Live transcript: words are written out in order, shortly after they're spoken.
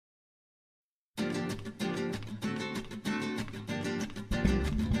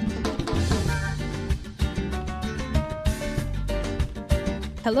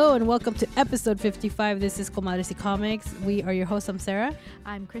Hello and welcome to episode 55. This is Comadres y Comics. We are your hosts. I'm Sarah.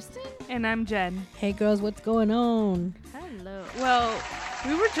 I'm Kristen. And I'm Jen. Hey girls, what's going on? Hello. Well,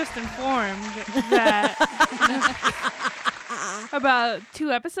 we were just informed that about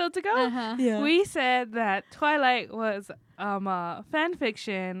 2 episodes ago, Yeah. we said that Twilight was a fan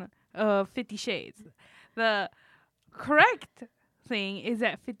fiction of 50 Shades. The correct thing is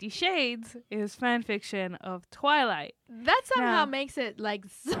that 50 Shades is fan fiction of Twilight. That somehow Yeah. makes it like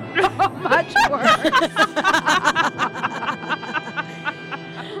so much worse.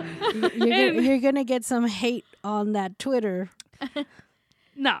 You're gonna get some hate on that Twitter.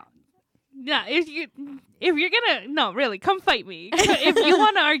 No. If you're gonna really come fight me. If you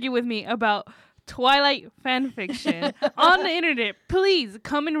want to argue with me about Twilight fan fiction on the internet, please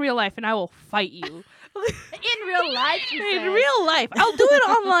come in real life and I will fight you. In real life, you In said. real life. I'll do it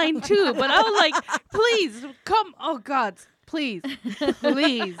online too, but I was like, please come. Oh God, please.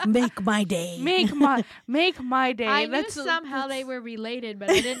 Make my day. Make my day. I knew somehow they were related, but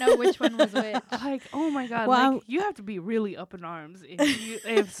I didn't know which one was which. like, oh my God, Well, you have to be really up in arms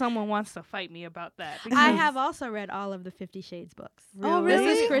if someone wants to fight me about that. I because- have also read all of the 50 Shades books. Oh, This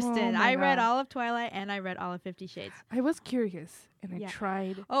really? is Kristen. Oh my I read God. all of Twilight and I read all of 50 Shades. I was curious and I Yeah.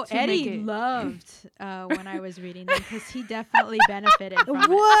 tried. Oh, to make Eddie it. loved when I was reading them because he definitely benefited from it.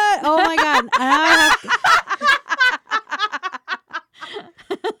 What? Oh my God.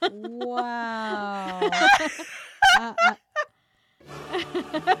 Wow.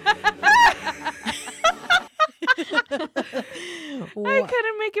 I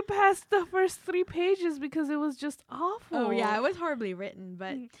couldn't make it past the first 3 pages because it was just awful. Oh, yeah, it was horribly written,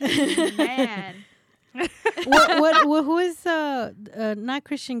 but man. Who is not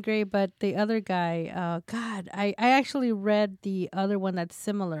Christian Grey, but the other guy? God, I actually read the other one that's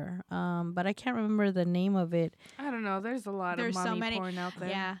similar, but I can't remember the name of it. I don't know. There's a lot There's of so mommy many. porn out there.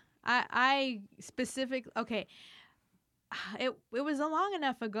 Yeah. I specifically, okay. It was long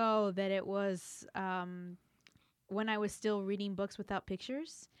enough ago that it was when I was still reading books without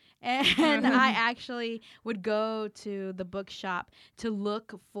pictures. And I actually would go to the bookshop to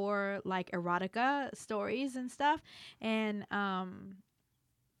look for like erotica stories and stuff. And I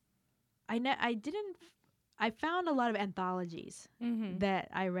found a lot of anthologies Mm-hmm. that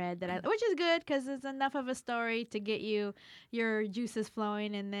I read which is good because it's enough of a story to get you your juices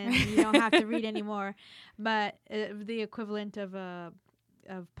flowing, and then you don't have to read anymore. But the equivalent of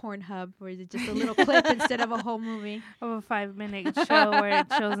Pornhub, where it's just a little clip instead of a whole movie. Of a 5-minute show where it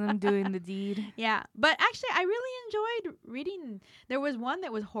shows them doing the deed. Yeah, but actually, I really enjoyed reading. There was one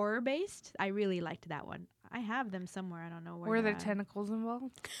that was horror based. I really liked that one. I have them somewhere. I don't know where. Were they're there at. tentacles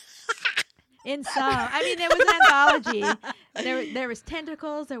involved? In some, I mean, it was an anthology. There was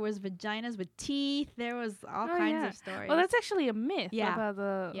tentacles. There was vaginas with teeth. There was all kinds of stories. Well, that's actually a myth Yeah. about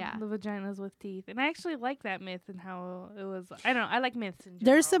the Yeah. vaginas with teeth, and I actually like that myth and how it was. I don't know. I like myths in general.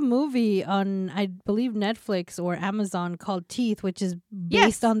 There's a movie on, I believe, Netflix or Amazon called Teeth, which is Yes.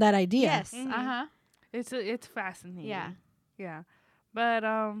 based on that idea. Yes. Mhm. Uh huh. It's fascinating. Yeah. Yeah. But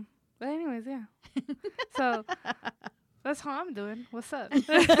anyways, yeah. So that's how I'm doing. What's up?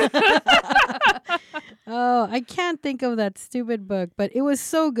 Oh, I can't think of that stupid book, but it was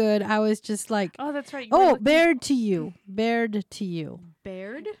so good. I was just like, Oh, that's right. You were oh, looking- Bared to You. Bared to You.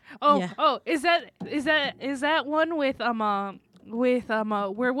 Baird. Oh, Yeah. oh, is that one with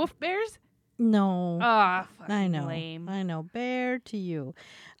werewolf bears? No. Ah, I know. lame. I know. Bared to You.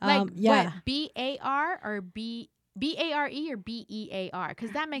 Like yeah. what? BAR or BARE or BEAR?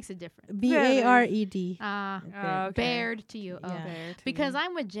 Because that makes a difference. Bared. Okay. Baird to you. Oh. Yeah. Bear to Because you.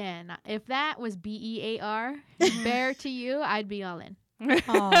 I'm with Jen. If that was BEAR, bear to you, I'd be all in.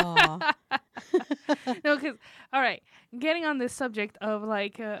 Aw. No, because all right, getting on this subject of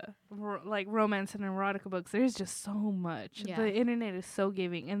like romance and erotica books, there's just so much. Yeah. The internet is so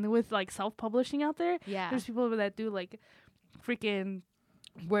giving, and with like self-publishing out there, Yeah. there's people that do like freaking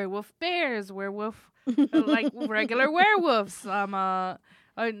werewolf bears, werewolf like regular werewolves.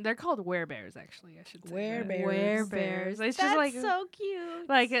 They're called werebears, actually. I should say. Werebears. Werebears. It's That's just like so cute.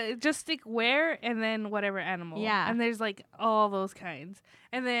 like just stick where and then whatever animal. Yeah. And there's like all those kinds.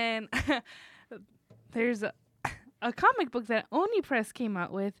 And then there's a comic book that Oni Press came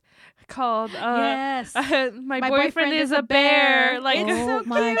out with called yes. My boyfriend is a bear. Like it's Oh so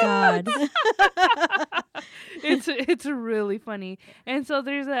my cute. God. It's really funny. And so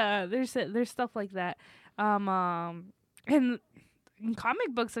there's stuff like that. And in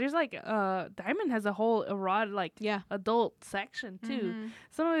comic books there's like Diamond has a whole erotic Yeah. adult section too. Mhm.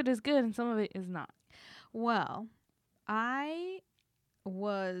 Some of it is good and some of it is not. Well, I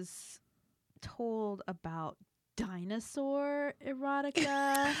was told about dinosaur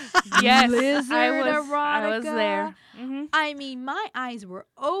erotica. Yes, Lizard I was erotica. there. Hmm. I mean, my eyes were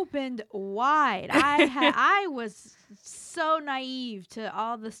opened wide. I was so naive to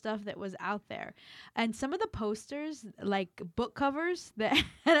all the stuff that was out there. And some of the posters, like book covers that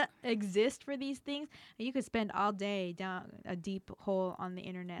exist for these things, you could spend all day down a deep hole on the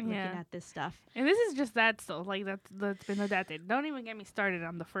internet looking Yeah. at this stuff. And this is just that stuff, like that's been adapted. Don't even get me started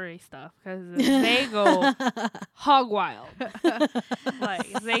on the furry stuff because they go hog wild.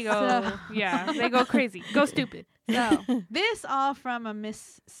 Like they go, they go crazy, go stupid. So this all from a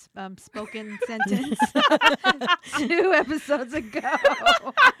spoken sentence 2 episodes ago.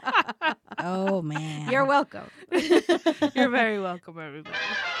 Oh man. You're welcome. You're very welcome, everybody.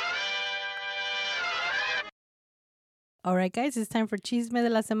 All right, guys, it's time for Chisme de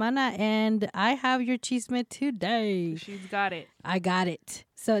la Semana, and I have your chisme today. She's got it. I got it.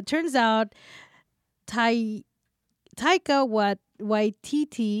 So it turns out Taika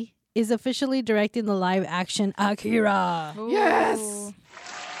Waititi is officially directing the live-action Akira. Yes!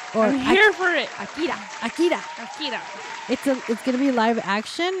 Or I'm here for it. Akira. Akira. It's gonna be live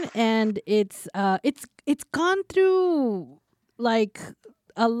action, and it's gone through like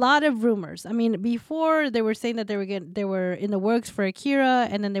a lot of rumors. I mean, before they were saying that they were in the works for Akira,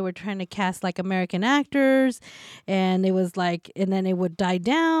 and then they were trying to cast like American actors, and it was like, and then it would die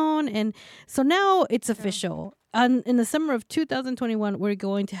down, and so now it's official. In the summer of 2021, we're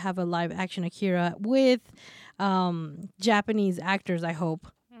going to have a live action Akira with Japanese actors, I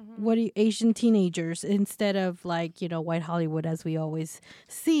hope. Asian teenagers instead of like, white Hollywood as we always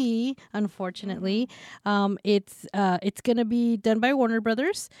see, unfortunately. It's gonna be done by Warner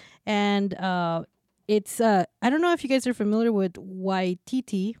Brothers, and it's I don't know if you guys are familiar with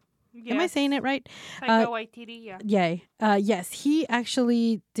Waititi. Yes. Am I saying it right? Taika Waititi, yeah. Yay. Yes, he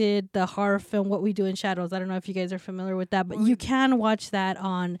actually did the horror film What We Do in Shadows. I don't know if you guys are familiar with that, but you can watch that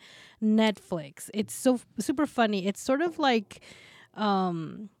on Netflix. It's so super funny. It's sort of like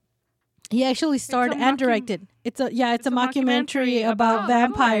he actually starred and directed. It's a mockumentary about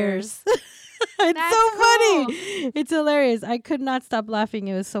vampires. It's That's so cool. funny. It's hilarious. I could not stop laughing.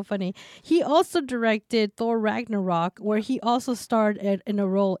 It was so funny. He also directed Thor Ragnarok, where he also starred in a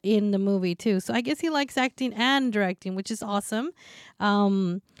role in the movie too. So I guess he likes acting and directing, which is awesome.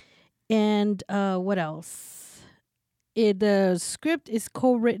 And what else? The script is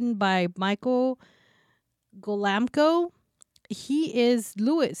co-written by Michael Golamko. He is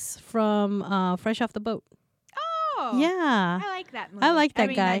Lewis from Fresh Off the Boat. Oh. Yeah. I like that movie. I like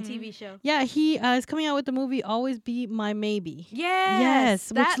that guy. That TV show. Yeah, he is coming out with the movie Always Be My Maybe. Yes.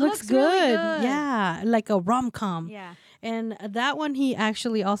 Which That looks really good. Yeah, like a rom-com. Yeah. And that one he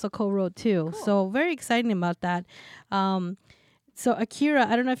actually also co-wrote too. Cool. So very exciting about that. So Akira,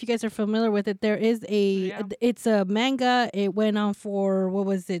 I don't know if you guys are familiar with it. There is it's a manga. It went on for,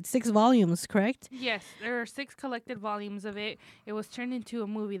 6 volumes, correct? Yes, there are 6 collected volumes of it. It was turned into a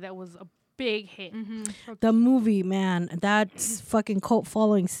movie that was a big hit. Mm-hmm. The movie, man, that's fucking cult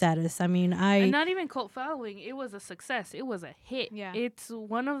following status. I mean, And not even cult following. It was a success. It was a hit. Yeah. It's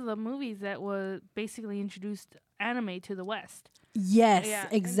one of the movies that was basically introduced anime to the West. Yes, Yeah,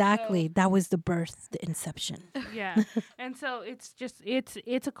 and exactly. so- That was the birth, the inception. Yeah. And so it's just it's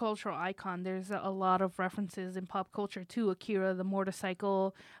a cultural icon. There's a lot of references in pop culture to Akira, the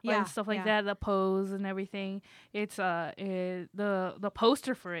motorcycle, and stuff like that, the pose and everything. It's the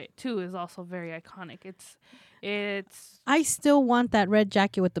poster for it too is also very iconic. It's I still want that red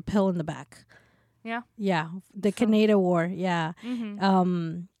jacket with the pill in the back. Yeah. Yeah, the Kaneda War. Yeah.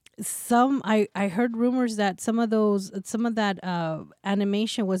 mhm. I heard rumors that some of that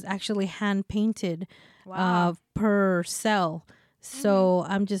animation was actually hand painted Wow. per cell. So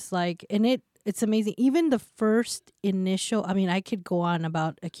I'm just like, and it's amazing. Even the first initial, I mean, I could go on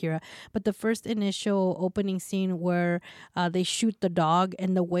about Akira, but the first initial opening scene where they shoot the dog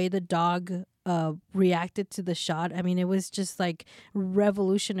and the way the dog reacted to the shot, I mean, it was just like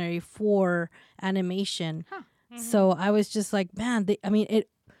revolutionary for animation. Huh. So I was just like, man,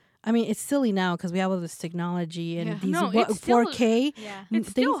 it's silly now because we have all this technology and Yeah. these No, it's still- 4K. Yeah. It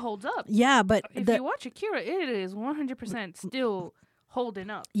still holds up. Yeah, but If you watch Akira, it is 100% still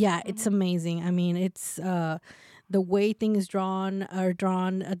holding up. yeah, it's amazing. I mean, it's the way things are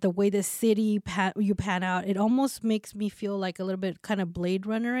drawn, the way the city you pan out. It almost makes me feel like a little bit kind of Blade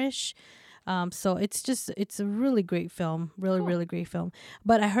Runner-ish. So it's a really great film, really great film.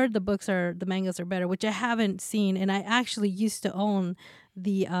 But I heard the mangas are better, which I haven't seen, and I actually used to own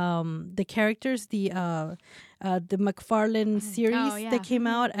the characters, the McFarlane series yeah. that came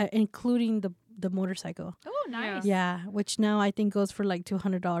out, including the motorcycle. Oh, nice. Yeah, which now I think goes for like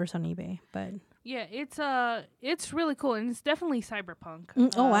 $200 on eBay. But Yeah, it's really cool, and it's definitely cyberpunk.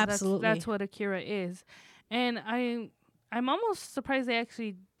 Absolutely. That's what Akira is, and I'm almost surprised they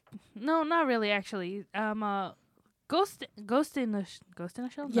actually, no, not really actually. Ghost in the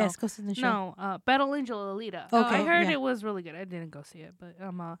Shell. Yes, Ghost in the Shell. No, Battle Angel Alita. Okay, I heard yeah. it was really good. I didn't go see it, but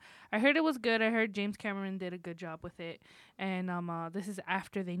I heard it was good. I heard James Cameron did a good job with it, and this is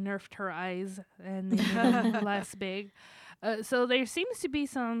after they nerfed her eyes and they made them less big. So there seems to be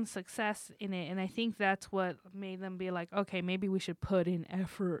some success in it, and I think that's what made them be like, okay, maybe we should put in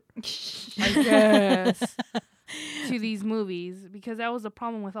effort, I guess, to these movies, because that was the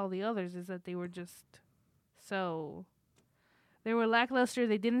problem with all the others, is that they were just so, they were lackluster.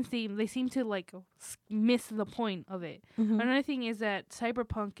 They seemed to like miss the point of it. Mhm. Another thing is that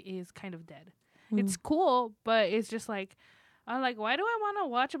cyberpunk is kind of dead. Mm. It's cool, but it's just like, I'm like, why do I want to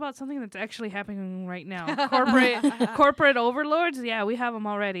watch about something that's actually happening right now? Corporate overlords, yeah, we have them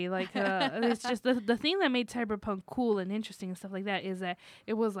already. Like, it's just the thing that made cyberpunk cool and interesting and stuff like that is that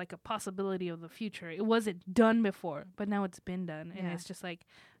it was like a possibility of the future. It wasn't done before, but now it's been done, and Yeah. it's just like,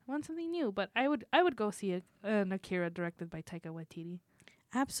 I want something new. But I would go see an Akira directed by Taika Waititi.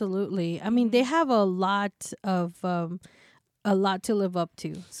 Absolutely. I mean, they have a lot to live up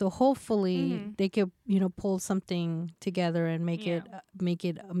to. So hopefully they could, pull something together and make Yeah.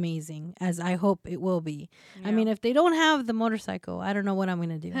 it amazing, as I hope it will be. I Yeah. mean, if they don't have the motorcycle, I don't know what I'm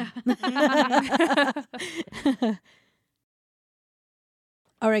going to do.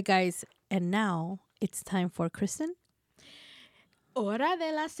 All right, guys. And now it's time for Kristen. Hora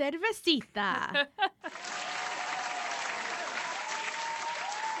de la cervecita.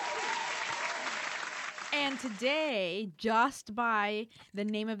 And today, just by the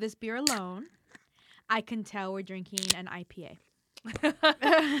name of this beer alone, I can tell we're drinking an IPA. All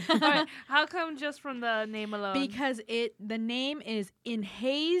right, how come just from the name alone? Because the name is In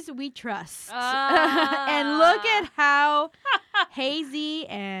Haze We Trust. Ah. And look at how hazy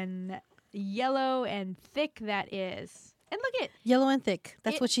and yellow and thick that is. And look at Yellow and thick.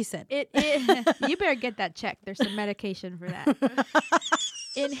 That's what she said. it. You better get that checked. There's some medication for that.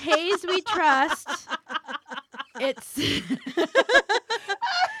 In Haze We Trust. It's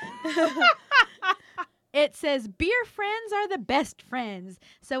it says beer friends are the best friends.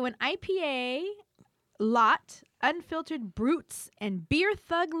 So an IPA lot, Unfiltered Brutes, and Beer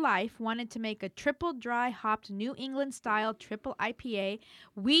Thug Life wanted to make a triple dry hopped New England style triple IPA.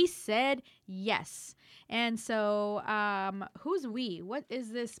 We said yes. And so who's we? What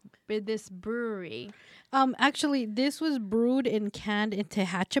is this brewery? Actually, this was brewed and canned in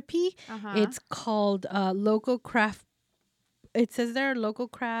Tehachapi. Uh-huh. It's called Local Craft. It says there Local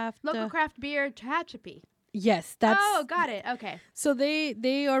Craft. Local craft beer Tehachapi. Yes, that's. Oh, got it. Okay. So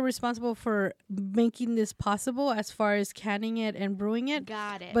they are responsible for making this possible as far as canning it and brewing it.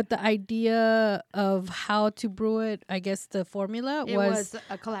 Got it. But the idea of how to brew it, I guess the formula it was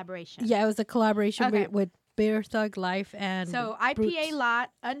a collaboration. Yeah, it was a collaboration Okay. with Beer Thug Life and So IPA Brutes.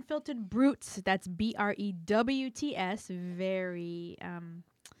 lot, Unfiltered Brutes. That's BREWTS. Very,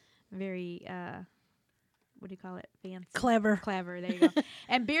 what do you call it? Fancy. Clever. Clever. There you go.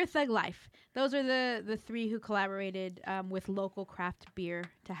 And Beer Thug Life. Those are the three who collaborated with local craft beer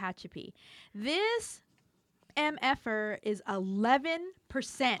Tehachapi. This MFR is 11%.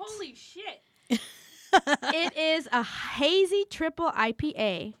 Holy shit! It is a hazy triple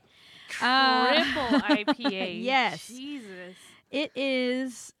IPA. Triple IPA. Yes. Jesus. It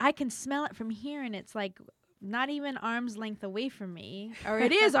is. I can smell it from here, and it's like not even arm's length away from me, or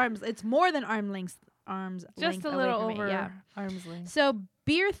it is arms. It's more than arm's length Just a away little from over me. Yeah. arm's length. So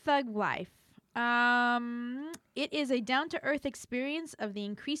Beer Thug Life. It is a down-to-earth experience of the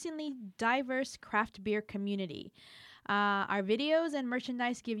increasingly diverse craft beer community. Our videos and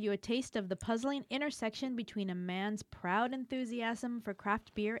merchandise give you a taste of the puzzling intersection between a man's proud enthusiasm for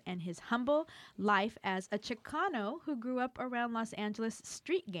craft beer and his humble life as a Chicano who grew up around Los Angeles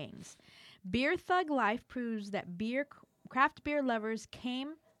street gangs. Beer Thug Life proves that craft beer lovers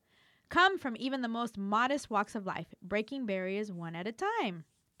come from even the most modest walks of life, breaking barriers one at a time.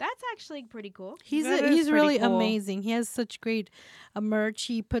 That's actually pretty cool. He's That is he's really pretty cool. amazing. He has such great merch.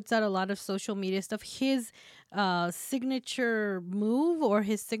 He puts out a lot of social media stuff. His signature move or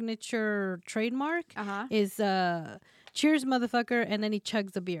his signature trademark Uh-huh. is cheers, motherfucker, and then he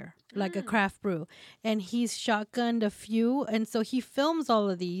chugs a beer. like a craft brew, and he's shotgunned a few, and so he films all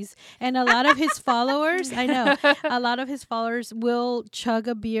of these, and a lot of his followers, I know, a lot of his followers will chug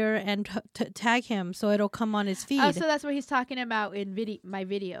a beer and tag him, so it'll come on his feed. Oh, so that's what he's talking about in my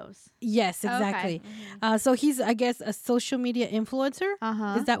videos. Yes, Okay. exactly. So he's, I guess, a social media influencer.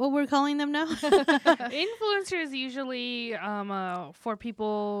 Is that what we're calling them now? Influencers usually for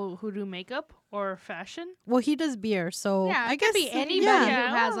people who do makeup or fashion. Well, he does beer, so Yeah, I it guess could be anybody Yeah.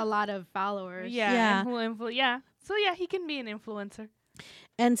 who has a lot of followers. Yeah. And who So yeah, he can be an influencer.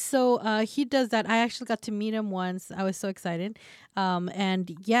 And so he does that. I actually got to meet him once. I was so excited.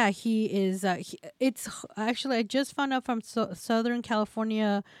 And yeah, he is. It's actually, I just found out from Southern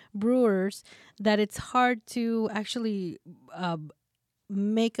California brewers that it's hard to actually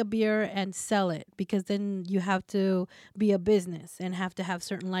make a beer and sell it, because then you have to be a business and have to have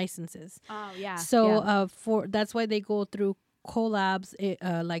certain licenses. Oh, yeah. So for that's why they go through collabs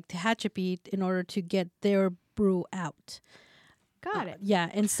like Tehachapi in order to get their brew out. Got it. Yeah,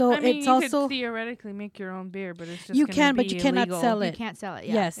 and so I mean, it's you also could theoretically make your own beer, but it's just you gonna can, be but you cannot illegal. sell You it. can't sell it.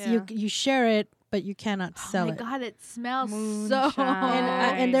 Yeah. Yes, Yeah. you share it, but you cannot sell Oh my it. God, it smells Moonshine. so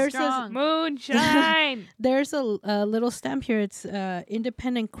And there's strong. Moonshine. There's a little stamp here. It's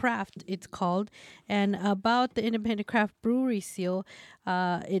Independent Craft, it's called. And about the Independent Craft Brewery seal,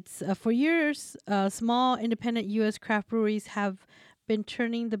 it's for years, small independent U.S. craft breweries have been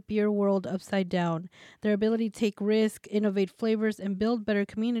turning the beer world upside down. Their ability to take risks, innovate flavors, and build better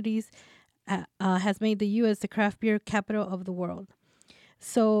communities has made the U.S. the craft beer capital of the world.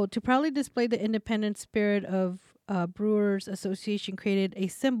 So, to proudly display the independent spirit of Brewers Association created a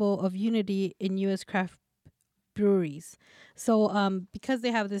symbol of unity in U.S. craft breweries. So, because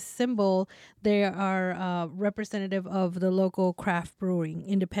they have this symbol, they are representative of the local craft brewing,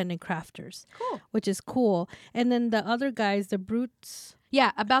 independent crafters, Cool. which is cool. And then the other guys, the Brutes.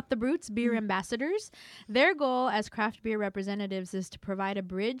 Yeah, about the Brutes Beer Ambassadors. Their goal as craft beer representatives is to provide a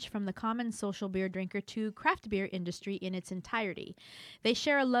bridge from the common social beer drinker to craft beer industry in its entirety. They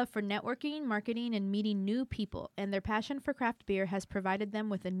share a love for networking, marketing, and meeting new people, and their passion for craft beer has provided them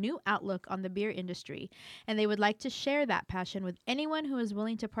with a new outlook on the beer industry, and they would like to share that passion with anyone who is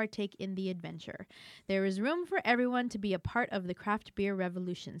willing to partake in the adventure. There is room for everyone to be a part of the craft beer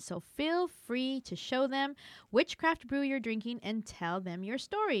revolution, so feel free to show them which craft brew you're drinking and tell them your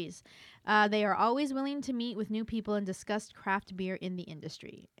stories. They are always willing to meet with new people and discuss craft beer in the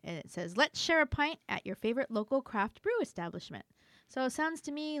industry. And it says, let's share a pint at your favorite local craft brew establishment. So it sounds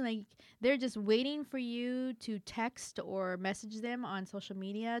to me like they're just waiting for you to text or message them on social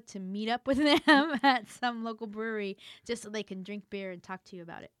media to meet up with them at some local brewery just so they can drink beer and talk to you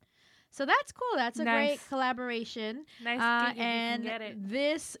about it. So that's cool. That's a great collaboration. Nice gig if you and can get it.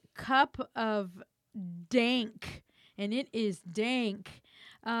 this cup of dank, and it is dank.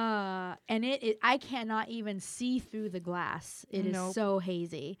 And it I cannot even see through the glass. It is so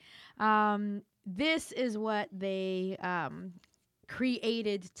hazy. This is what they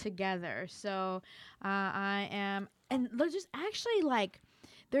created together. So I am, and there's just actually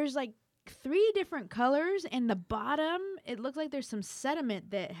there's 3 different colors, and the bottom it looks like there's some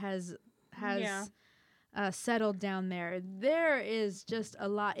sediment that has settled down there. There is just a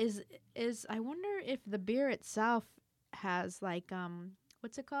lot. Is I wonder if the beer itself has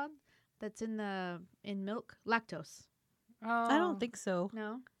what's it called? That's in milk? Lactose. I don't think so.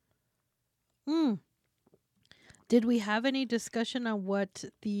 No. Did we have any discussion on what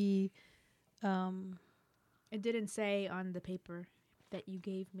the It didn't say on the paper that you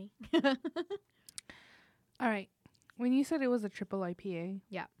gave me. All right. When you said it was a triple IPA,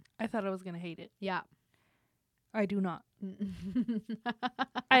 Yeah. I thought I was gonna hate it. Yeah. I do not.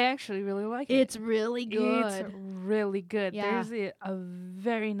 I actually really like it. It's really good. It's really good. Yeah. There's a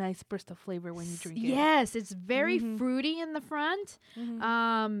very nice burst of flavor when you drink it. Yes, it's very fruity in the front.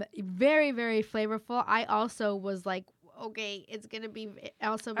 Very, very flavorful. I also was like, okay, it's gonna be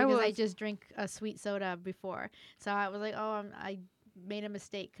also because I just drink a sweet soda before, so I was like, oh, I made a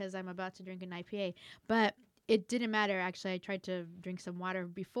mistake because I'm about to drink an IPA, but it didn't matter. Actually, I tried to drink some water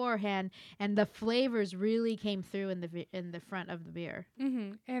beforehand, and the flavors really came through in the front of the beer.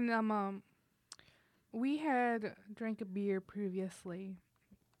 And we had drank a beer previously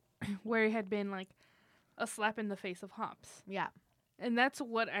where it had been like a slap in the face of hops. Yeah, and that's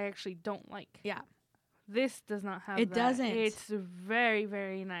what I actually don't like. Yeah. This does not have It that. doesn't. It's very,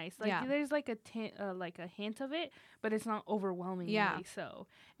 very nice. Like Yeah. there's like a hint of it, but it's not overwhelmingly so.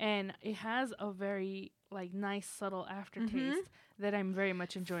 And it has a very nice subtle aftertaste that I'm very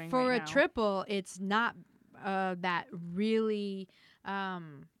much enjoying for right a now. triple, it's not that really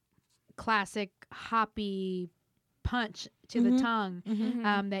classic hoppy punch to the Mhm. tongue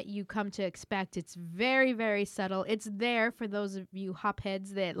Mhm. that you come to expect. It's very, very subtle. It's there for those of you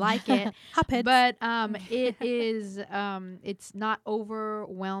hopheads that like it. Hopheads. But it is it's not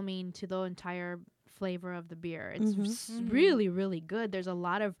overwhelming to the entire flavor of the beer. It's Mhm. Mhm. really, really good. There's a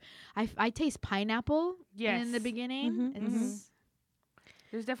lot of I taste pineapple Yes. in the beginning. Mhm, It's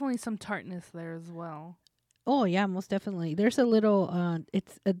There's definitely some tartness there as well. Oh yeah, most definitely. There's a little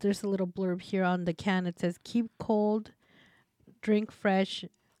there's a little blurb here on the can. It says keep cold, drink fresh,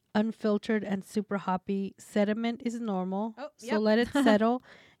 unfiltered and super hoppy. Sediment is normal. Oh, So yep. let it settle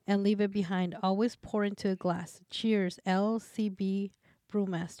and leave it behind. Always pour into a glass. Cheers, LCB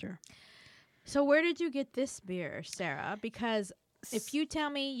Brewmaster. So where did you get this beer, Sarah? Because if you tell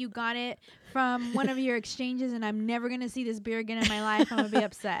me you got it from one of your exchanges and I'm never going to see this beer again in my life, I'm going to be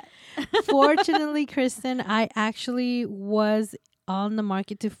upset. Fortunately, Kristen, I actually was on the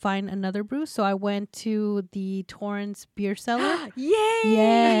market to find another brew, so I went to the Torrance beer cellar. Yay!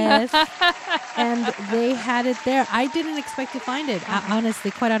 Yes. And they had it there. I didn't expect to find it.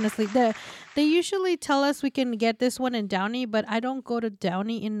 Honestly, quite honestly, they usually tell us we can get this one in Downey, but I don't go to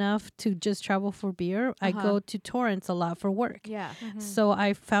Downey enough to just travel for beer. I Uh-huh. go to Torrance a lot for work. Yeah. So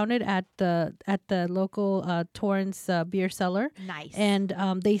I found it at the local Torrance beer cellar, Nice. and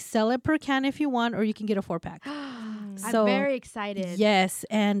they sell it per can if you want, or you can get a 4-pack. So, I'm very excited. Yes,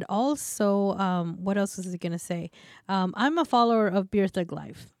 and also, what else was I gonna say? I'm a follower of Beer Thug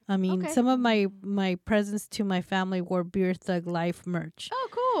Life. I mean, Okay. some of my presents to my family were Beer Thug Life merch. Oh,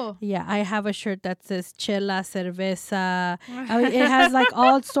 cool. Yeah, I have a shirt that says Chela Cerveza. I mean, it has like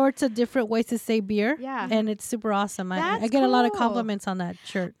all sorts of different ways to say beer. Yeah. And it's super awesome. I That's get a lot of cool. compliments on that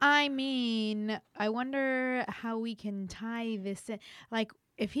shirt. I mean, I wonder how we can tie this in. Like,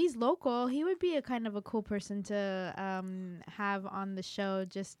 if he's local, he would be a kind of a cool person to have on the show.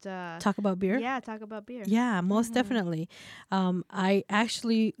 Just Talk about beer. yeah, talk about beer. Yeah, most definitely. I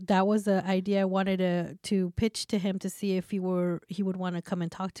actually that was the idea I wanted to pitch to him to see if he would want to come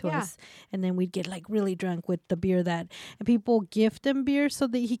and talk to Yeah. us, and then we'd get like really drunk with the beer and people gift him beer so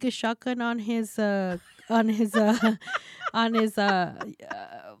that he could shotgun on his on his on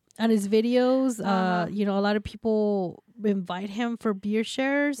his videos. Uh-huh. You know, a lot of people invite him for beer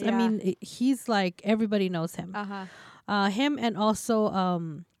shares. I Yeah. mean, he's like everybody knows him. Him and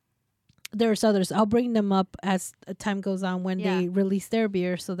also there's others. I'll bring them up as time goes on when Yeah. they release their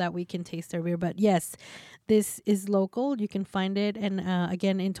beer so that we can taste their beer. But yes, this is local. You can find it. And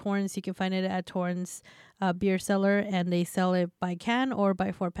again, in Torrance, you can find it at Torrance Beer Cellar. And they sell it by can or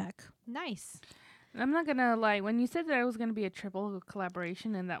by 4-pack. Nice. I'm not gonna lie. When you said that it was gonna be a triple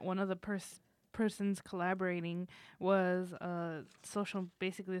collaboration and that one of the persons collaborating was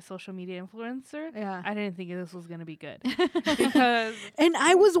basically a social media influencer, Yeah. I didn't think this was gonna be good because And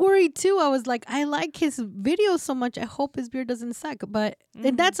I was worried too. I was like, I like his videos so much. I hope his beer doesn't suck. But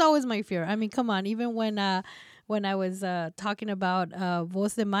and that's always my fear. I mean, come on. Even when I was talking about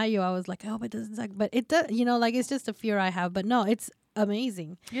Voz de Mayo, I was like, I hope it doesn't suck. But it does. You know, like it's just a fear I have. But no, it's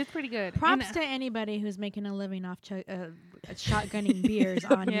amazing. it's pretty good. Props And, to anybody who's making a living off shotgunning beers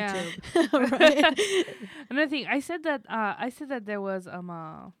on Yeah. YouTube. Right? another thing, I said that there was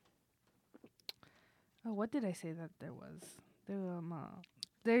what did I say that there was?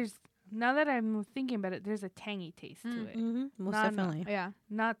 There's now that I'm thinking about it, there's a tangy taste to it. Mm-hmm. Most No, no. definitely. Yeah.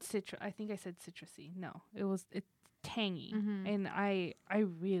 Not citrus. I think I said citrusy. No, it's tangy, Mhm. and I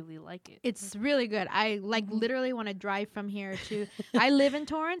really like it. It's really good. I literally want to drive from here to. I live in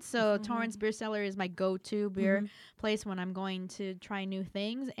Torrance, so Torrance Beer Cellar is my go-to beer place when I'm going to try new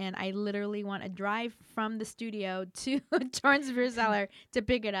things, and I literally want to drive from the studio to Torrance Beer Cellar to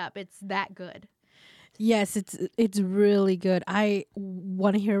pick it up. It's that good. Yes, it's really good. I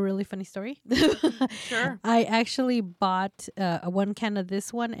want to hear a really funny story. Sure. I actually bought one can of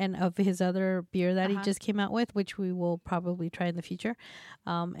this one and of his other beer that he just came out with, which we will probably try in the future.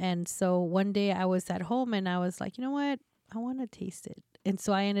 And so one day I was at home and I was like, you know what? I want to taste it. And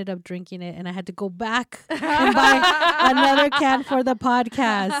so I ended up drinking it and I had to go back and buy another can for the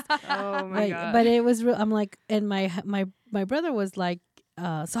podcast. Oh my god. But it was real. I'm like, and my brother was like,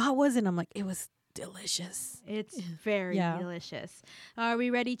 so how was it? I'm like, it was delicious. It's very Yeah. delicious. Are we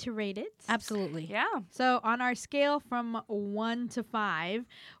ready to rate it? Absolutely. Yeah. So on our scale from 1 to 5,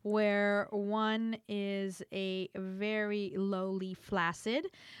 where 1 is a very lowly flaccid,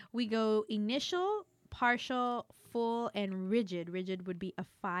 we go initial, partial, full, and rigid. Rigid would be a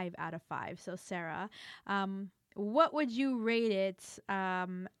 5 out of 5. So Sarah, what would you rate it,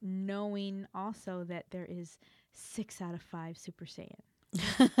 knowing also that there is 6 out of 5 Super Saiyan?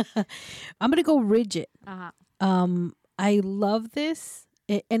 I'm gonna go rigid. Uh-huh. I love this.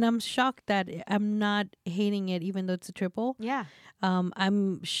 and I'm shocked that I'm not hating it, even though it's a triple. Yeah.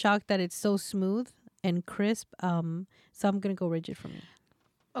 I'm shocked that it's so smooth and crisp. So I'm gonna go rigid for me.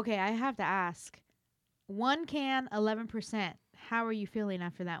 Okay, I have to ask. 1 can, 11%. How are you feeling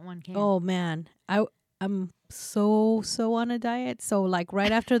after that 1 can? Oh man, I'm so on a diet. So like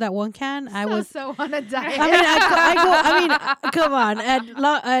right after that 1 can, I was. so on a diet. I mean, I mean, come on.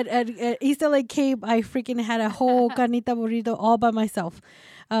 At East LA Cape, I freaking had a whole carnita burrito all by myself.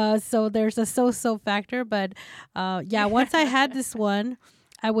 So there's a so factor, but yeah. Once I had this one,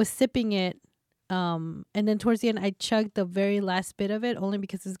 I was sipping it, and then towards the end, I chugged the very last bit of it only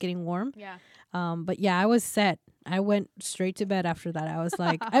because it's getting warm. Yeah. But yeah, I was set. I went straight to bed after that. I was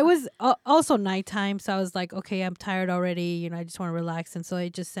like, I was also nighttime, so I was like, okay, I'm tired already. You know, I just want to relax, and so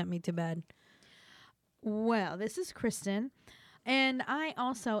it just sent me to bed. Well, this is Kristen, and I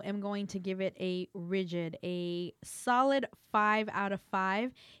also am going to give it a solid 5 out of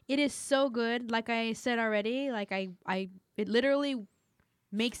 5. It is so good. Like I said already, like it literally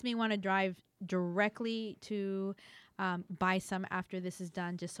makes me want to drive directly to buy some after this is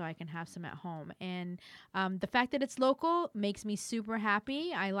done, just so I can have some at home. And the fact that it's local makes me super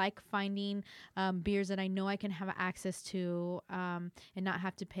happy. I like finding beers that I know I can have access to, and not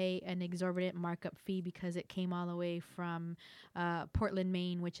have to pay an exorbitant markup fee because it came all the way from Portland,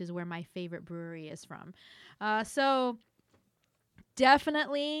 Maine, which is where my favorite brewery is from. So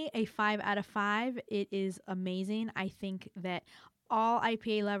definitely a 5 out of 5. It is amazing. I think that all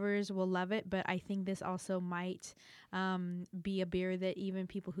IPA lovers will love it, but I think this also might be a beer that even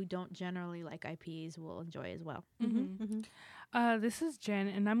people who don't generally like IPAs will enjoy as well. This is Jen,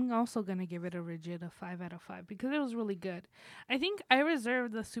 and I'm also gonna give it a rigid 5 out of 5 because it was really good. I think I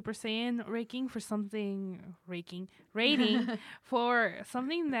reserved the Super Saiyan rating for something for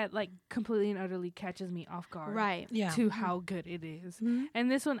something that like completely and utterly catches me off guard. Right. Yeah. To how good it is. And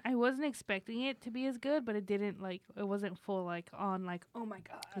this one, I wasn't expecting it to be as good, but it didn't like it wasn't full like on like, oh my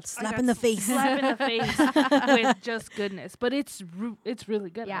god, Slap in the face. slap in the face with just goodness. But it's really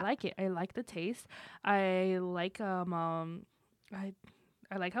good. Yeah. I like it. I like the taste. I like I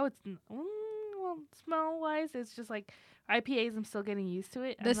like how it's well, smell wise. It's just like IPAs. I'm still getting used to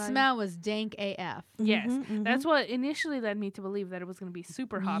it. The smell was dank AF. Yes, that's what initially led me to believe that it was going to be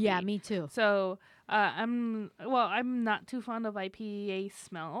super hoppy. Yeah, me too. So I'm not too fond of IPA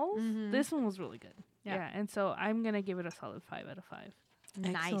smells. This one was really good. Yeah, and so I'm gonna give it a solid 5 out of 5.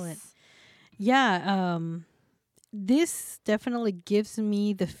 Excellent. Nice. Yeah. This definitely gives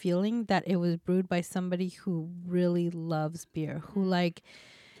me the feeling that it was brewed by somebody who really loves beer, who like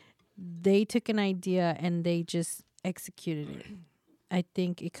they took an idea and they just executed it. I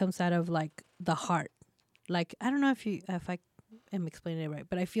think it comes out of like the heart. Like I don't know if I am explaining it right,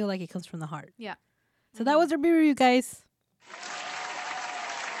 but I feel like it comes from the heart. Yeah. So that was our beer review, guys.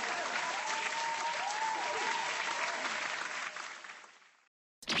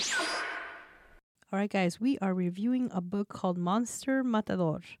 All right, guys, we are reviewing a book called Monster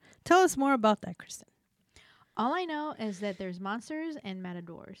Matador. Tell us more about that, Kristen. All I know is that there's monsters and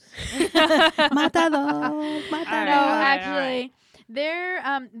matadors. Matador. No, actually,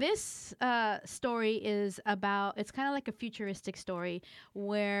 this story is about. It's kind of like a futuristic story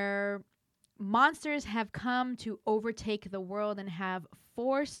where monsters have come to overtake the world and have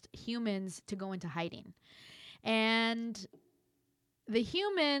forced humans to go into hiding, and the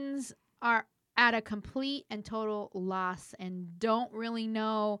humans are at a complete and total loss and don't really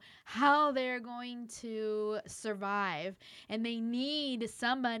know how they're going to survive, and they need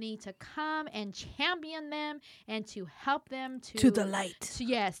somebody to come and champion them and to help them To the light.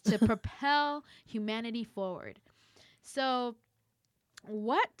 to propel humanity forward. So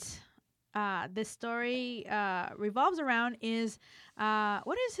what this story revolves around is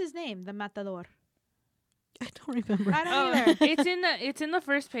what is his name, the matador? I don't remember. I don't either. It's in the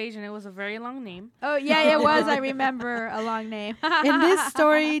first page, and it was a very long name. Oh, yeah, it was. I remember a long name. And this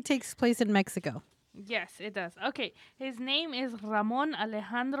story takes place in Mexico. Yes, it does. Okay, his name is Ramon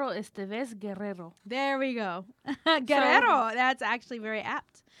Alejandro Esteves Guerrero. There we go. Guerrero. That's actually very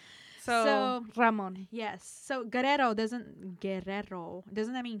apt. So Ramon. Yes. So Guerrero doesn't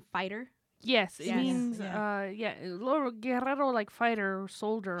that mean fighter? Yes, it Yes. means Guerrero like fighter,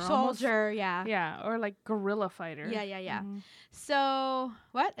 soldier, almost. Soldier, yeah. Yeah, or like guerrilla fighter. Yeah. So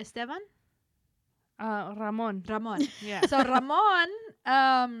what? Esteban? Ramon. Yeah. So Ramon,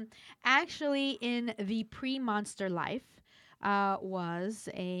 actually in the pre-monster life, was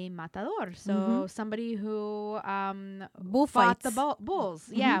a matador. So somebody who fought the bulls.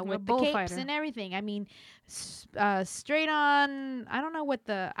 Yeah, with the capes and everything. I mean, straight on. I don't know what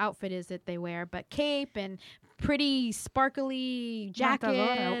the outfit is that they wear, but cape and pretty sparkly jacket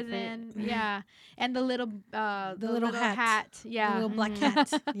Matador outfit. and and the little little hat. yeah. The little black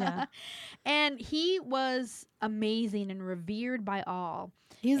cat. Yeah. And he was amazing and revered by all.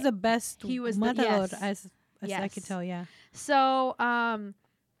 He's the best He was the- matador, yes. as I Yes. can tell, yeah. So,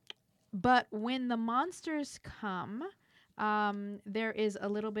 but when the monsters come, there is a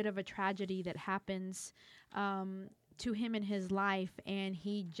little bit of a tragedy that happens to him in his life, and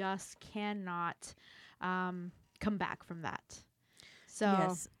he just cannot come back from that. So,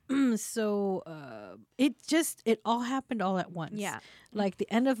 Yes. So it all happened all at once. yeah. Like the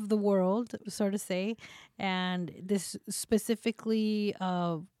end of the world, so to say, and this specifically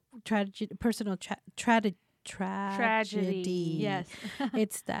personal tragedy. Yes.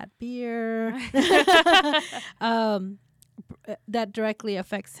 It's that beer that directly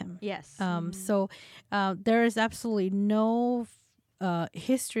affects him. Yes. So there is absolutely no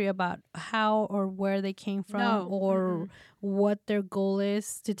history about how or where they came from No. or what their goal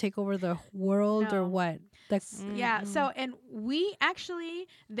is to take over the world or No. what. That's Yeah. So, and we actually,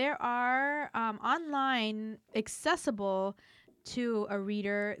 there are online accessible to a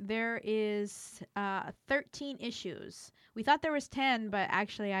reader. There is 13 issues. We thought there was 10, but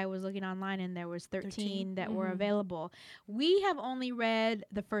actually I was looking online and there was 13 that were available. We have only read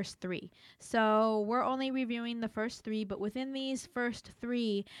the first 3. So we're only reviewing the first 3, but within these first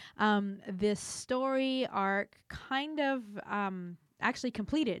 3, this story arc kind of actually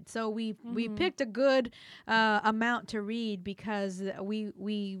completed. So we picked a good amount to read because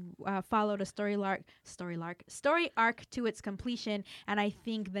we followed a story arc to its completion, and I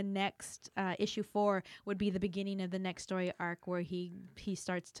think the next issue 4 would be the beginning of the next story arc where he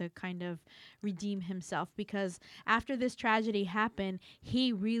starts to kind of redeem himself, because after this tragedy happened,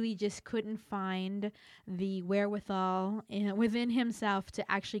 he really just couldn't find the wherewithal within himself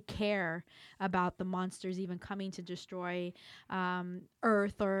to actually care about the monsters even coming to destroy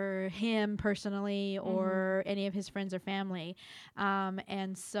Earth or him personally or any of his friends or family.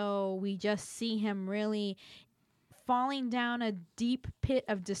 And so we just see him really falling down a deep pit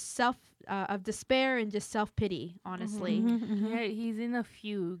of of despair and just self-pity, honestly. Yeah, he's in a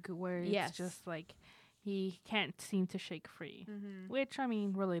fugue where it's Yes. just like he can't seem to shake free, Mm-hmm. which I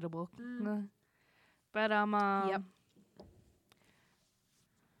mean, relatable. Mm. But Yep.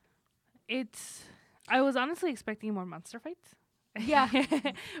 it's. I was honestly expecting more monster fights. Yeah.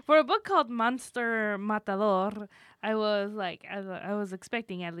 For a book called Monster Matador, I was like, I was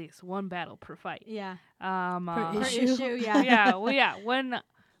expecting at least one battle per fight. Yeah. Per Per issue. issue, yeah. Yeah, well, yeah,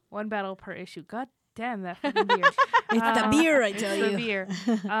 one battle per issue. God damn that fucking beer! It's the beer, I tell it's the you. beer.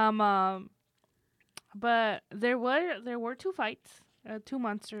 But there were 2 fights,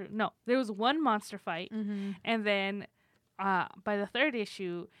 there was one monster fight, Mm-hmm. and then by the 3rd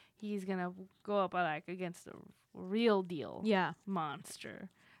issue, he's gonna go up like against a real deal Yeah. monster.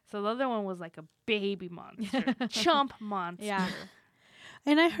 So the other one was like a baby monster, chump monster. Yeah.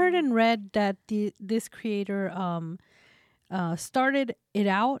 And I heard and read that this creator started it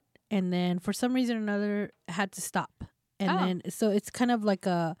out and then for some reason or another had to stop. And Oh. then so it's kind of like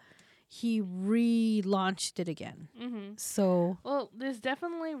he relaunched it again. Mm-hmm. So Well, this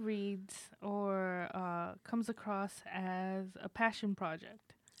definitely reads or comes across as a passion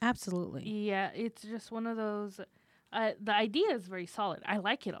project. absolutely. Yeah, it's just one of those. The idea is very solid. I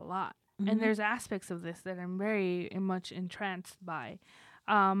like it a lot, Mhm. and there's aspects of this that I'm very much entranced by.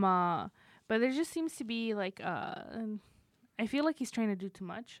 But there just seems to be like I feel like he's trying to do too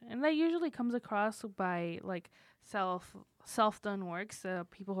much, and that usually comes across by like self done works.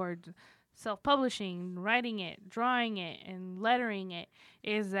 People who are self-publishing, writing it, drawing it, and lettering it,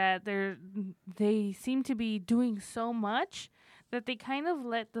 is that they seem to be doing so much that they kind of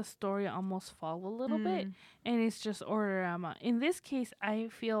let the story almost fall a little bit, and it's just orderama. In this case, I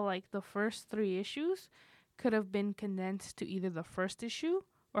feel like the first 3 issues could have been condensed to either the first issue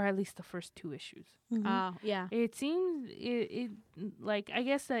or at least the first 2 issues. Mhm. Yeah. It seems it like, I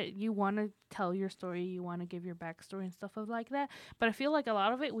guess that you want to tell your story, you want to give your backstory and stuff like that, but I feel like a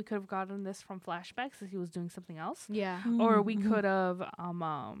lot of it we could have gotten this from flashbacks if he was doing something else, Yeah. or we Mhm. could have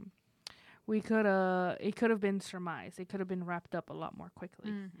it could have been surmised. It could have been wrapped up a lot more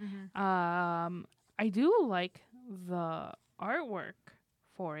quickly. Mm-hmm. I do like the artwork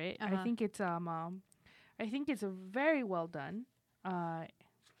for it. Uh-huh. I think it's a very well done.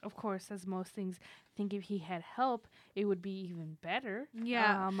 Of course, as most things, I think if he had help, it would be even better.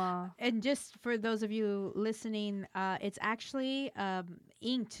 Yeah. And just for those of you listening, it's actually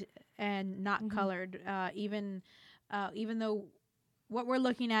inked and not colored. Even though what we're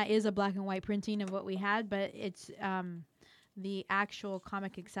looking at is a black and white printing of what we had, but it's the actual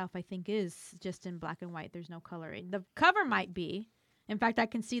comic itself, I think, is just in black and white. There's no coloring. The cover might be. In fact, I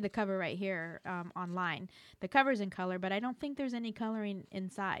can see the cover right here online. The cover's in color, but I don't think there's any coloring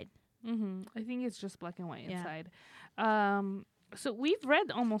inside. I think it's just black and white Yeah. inside. So we've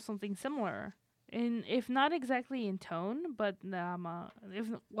read almost something similar, if not exactly in tone, but if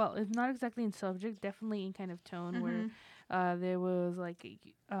not exactly in subject, definitely in kind of tone, where there was like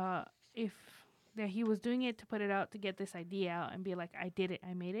if that he was doing it to put it out to get this idea out and be like, I did it,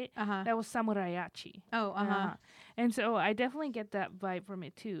 I made it. That was Samuraiachi. And so I definitely get that vibe from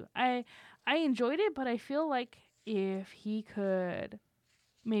it too. I enjoyed it, but I feel like if he could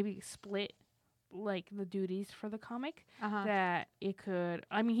maybe split like the duties for the comic, that it could,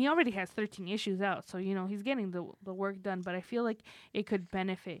 I mean, he already has 13 issues out, so you know he's getting the work done, but I feel like it could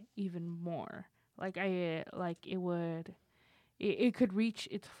benefit even more. Like it could reach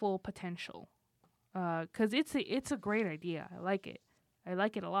its full potential, because it's a great idea. I like it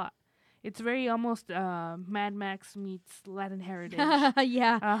a lot. It's very almost Mad Max meets Latin Heritage.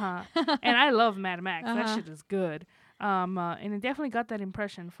 Yeah. And I love Mad Max. That shit is good. And it definitely got that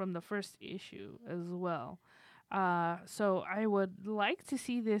impression from the first issue as well. So I would like to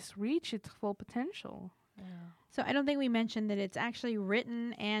see this reach its full potential. So I don't think we mentioned that it's actually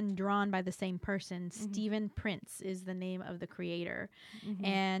written and drawn by the same person. Stephen Prince is the name of the creator.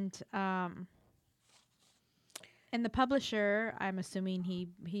 And the publisher, I'm assuming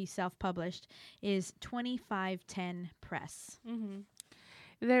he self-published, is 2510 Press.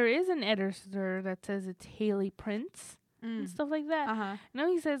 There is an editor that says it's Haley Prince and stuff like that. I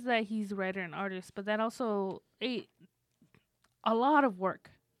know he says that he's a writer and artist, but that also a lot of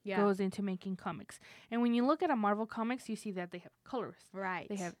work goes into making comics. And when you look at a Marvel Comics, you see that they have colorists. Right.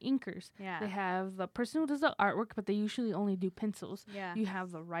 They have inkers. Yeah. They have the person who does the artwork, but they usually only do pencils. Yeah. You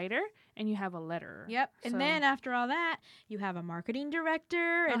have the writer and you have a letterer. Yep. And then after all that, you have a marketing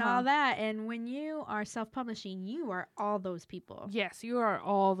director and all that. And when you are self-publishing, you are all those people. Yes, you are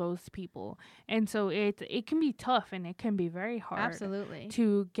all those people. And so it can be tough and it can be very hard. Absolutely.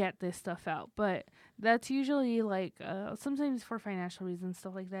 To get this stuff out. But that's usually like sometimes for financial reasons,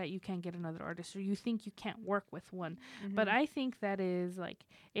 stuff like that, you can't get another artist or you think you can't work with one. But I think that is like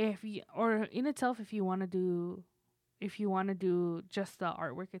if you want to do just the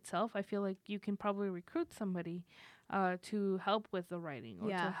artwork itself, I feel like you can probably recruit somebody to help with the writing or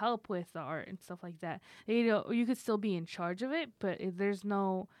to help with the art and stuff like that. You could still be in charge of it, but there's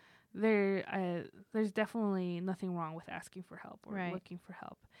definitely nothing wrong with asking for help or looking for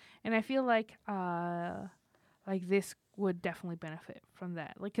help. And I feel like this would definitely benefit from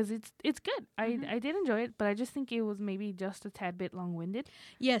that, like, because it's good. I did enjoy it, but I just think it was maybe just a tad bit long-winded.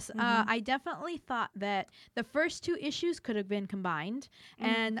 Yes, I definitely thought that the first two issues could have been combined,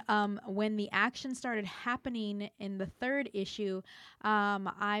 and when the action started happening in the third issue,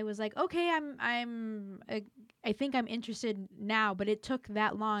 I was like, okay, I think I'm interested now, but it took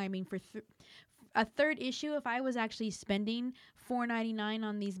that long. I mean, for a third issue, if I was actually spending $4.99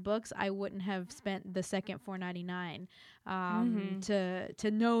 on these books, I wouldn't have spent the second $4.99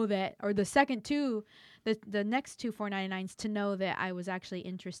 to know that, or the second two, the next two $4.99s to know that I was actually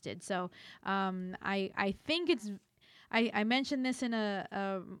interested. So I think I mentioned this in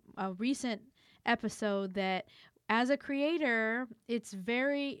a recent episode that as a creator, it's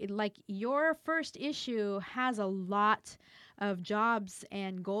very like your first issue has a lot of jobs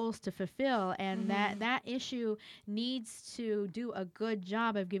and goals to fulfill, and that issue needs to do a good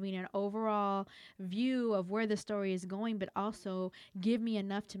job of giving an overall view of where the story is going, but also give me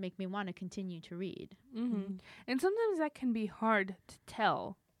enough to make me want to continue to read. And sometimes that can be hard to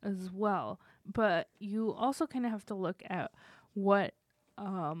tell as well, but you also kind of have to look at what's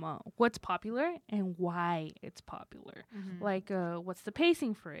popular and why it's popular. Like what's the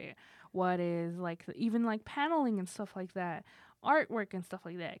pacing for it, what is like even like paneling and stuff like that, artwork and stuff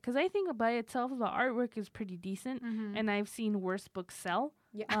like that, because I think by itself the artwork is pretty decent, and I've seen worse books sell.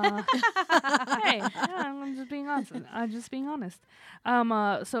 Hey, I'm just being honest.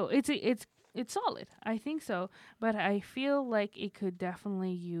 So it's solid. I think so. But I feel like it could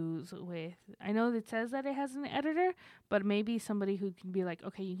definitely use with, I know it says that it has an editor, but maybe somebody who can be like,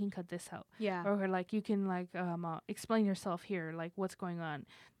 okay, you can cut this out. Yeah. Or like you can like explain yourself here, like what's going on.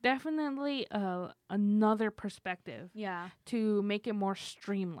 Definitely another perspective. Yeah. To make it more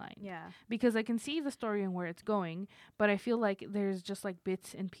streamlined. Yeah. Because I can see the story and where it's going, but I feel like there's just like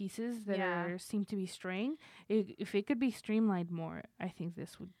bits and pieces that seem to be straying. If it could be streamlined more, I think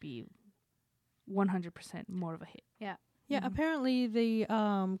this would be 100% more of a hit. Yeah. Yeah, apparently the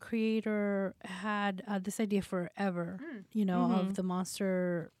creator had this idea forever, of the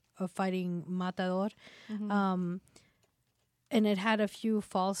monster of fighting Matador. and it had a few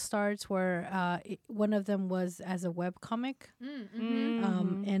false starts where one of them was as a web comic.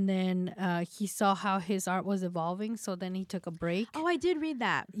 And then he saw how his art was evolving, so then he took a break. Oh, I did read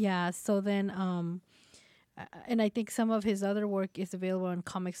that. Yeah, so then and I think some of his other work is available on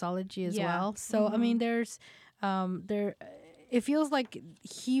Comixology as well. So I mean, there's there it feels like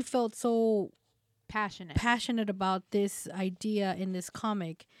he felt so passionate about this idea in this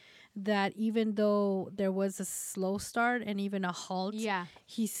comic that even though there was a slow start and even a halt,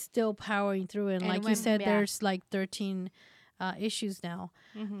 he's still powering through. And like you said, there's like 13 issues now.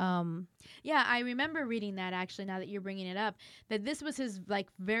 Yeah, I remember reading that actually, now that you're bringing it up, that this was his like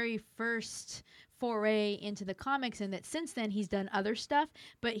very first foray into the comics, and that since then he's done other stuff,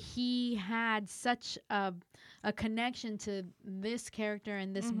 but he had such a connection to this character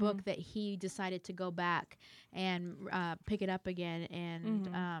and this book that he decided to go back and pick it up again and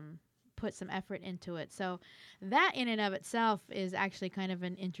put some effort into it. So that in and of itself is actually kind of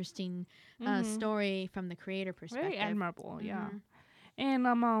an interesting story from the creator perspective. Very admirable, yeah.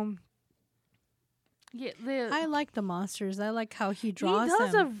 And yeah, I like the monsters. I like how he draws them. He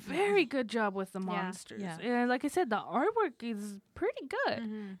does a very good job with the monsters. Yeah. And like I said, the artwork is pretty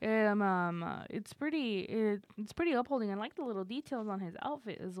good. It's pretty upholding. I like the little details on his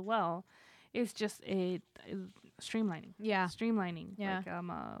outfit as well. It's just streamlining. Yeah. Streamlining. Yeah.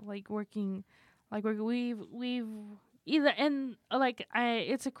 Like working, we've either, and like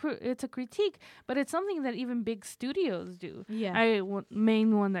it's a critique, but it's something that even big studios do. Yeah.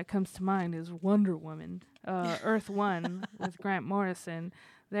 Main one that comes to mind is Wonder Woman, Earth One with Grant Morrison.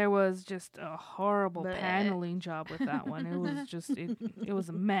 There was just a horrible paneling job with that one. It was just it was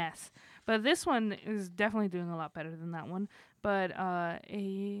a mess. But this one is definitely doing a lot better than that one. But I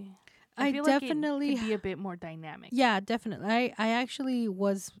feel definitely like it could be a bit more dynamic. Yeah, definitely. I actually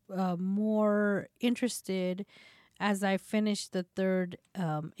was more interested as I finished the third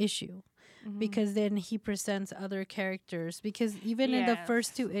issue, because then he presents other characters. Because even in the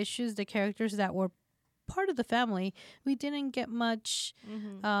first two issues, the characters that were part of the family, we didn't get much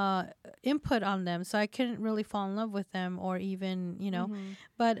input on them, so I couldn't really fall in love with them, or even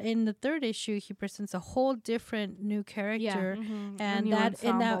But in the third issue, he presents a whole different new character, and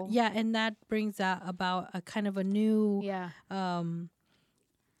that brings about a kind of a new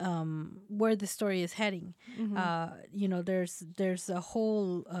where the story is heading.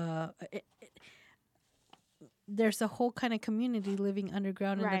 There's a whole kind of community living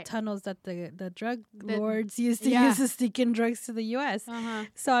underground in the tunnels that the drug lords used to use to sneak in drugs to the U.S.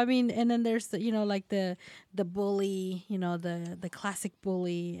 So I mean, and then there's the bully, the classic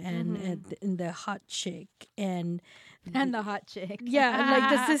bully, and the hot chick and the hot chick. Yeah, like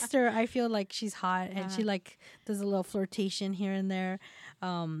the sister, I feel like she's hot, and she like does a little flirtation here and there.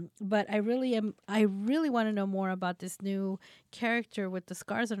 But I really want to know more about this new character with the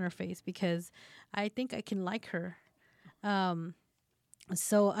scars on her face, because I think I can like her.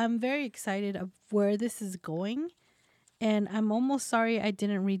 So I'm very excited of where this is going, and I'm almost sorry I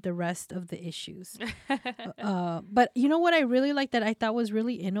didn't read the rest of the issues. But you know what I really liked that I thought was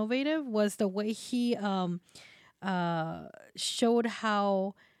really innovative was the way he showed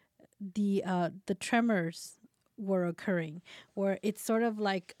how the tremors were occurring, where it's sort of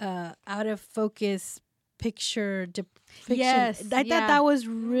like out of focus picture depiction. Yes, I thought that was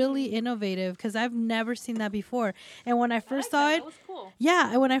really innovative, because I've never seen that before. And when I first saw it, that was cool.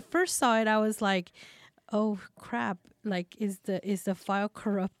 Yeah, and when I first saw it, I was like, oh crap, like is the file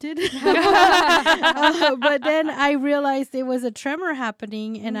corrupted? But then I realized it was a tremor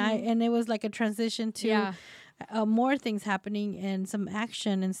happening, and it was like a transition to more things happening and some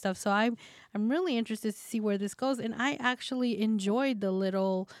action and stuff. So I'm really interested to see where this goes. And I actually enjoyed the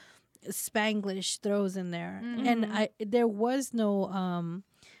little Spanglish throws in there. And there was no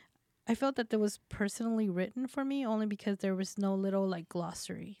I felt that there was personally written for me, only because there was no little like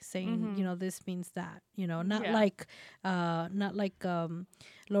glossary saying, this means that, not like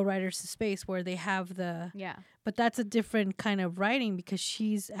Lowriders to Space, where they have but that's a different kind of writing, because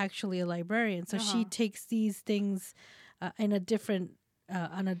she's actually a librarian. So she takes these things in a different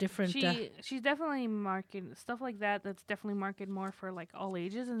on a different she's definitely marketed stuff like that. That's definitely marketed more for like all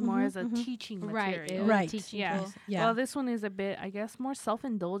ages, and more as a teaching material. Right. Teaching yeah. Well, this one is a bit, I guess, more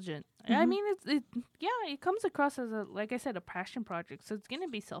self-indulgent. I mean, it comes across as like I said, a passion project. So it's gonna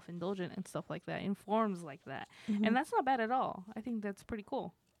be self-indulgent and stuff like that, in forms like that, and that's not bad at all. I think that's pretty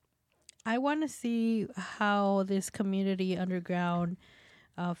cool. I want to see how this community underground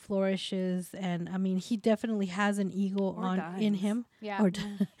flourishes, and I mean, he definitely has an eagle in him. Yeah.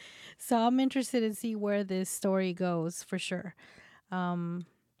 So I'm interested to see where this story goes, for sure. For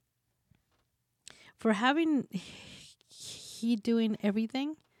having he doing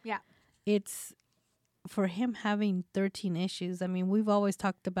everything. Yeah. It's for him having 13 issues. I mean, we've always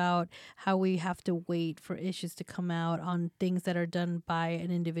talked about how we have to wait for issues to come out on things that are done by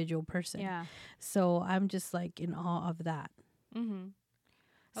an individual person. Yeah. So I'm just like in awe of that. Mm-hmm.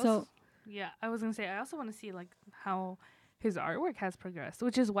 So Yeah, I was gonna say I also want to see like how his artwork has progressed,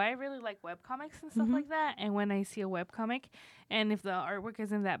 which is why I really like webcomics and stuff Mhm. like that. And when I see a webcomic, and if the artwork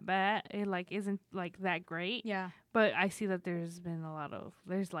isn't that bad, it like isn't like that great. Yeah. But I see that there's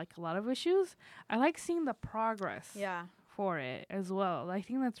like a lot of issues. I like seeing the progress. Yeah. For it as well. I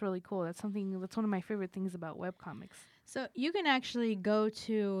think that's really cool. That's one of my favorite things about webcomics. So you can actually go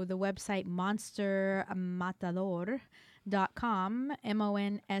to the website monstermatador.com,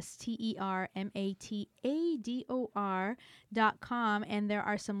 monstermatador.com, and there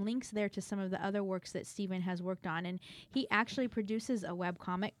are some links there to some of the other works that Steven has worked on. And he actually produces a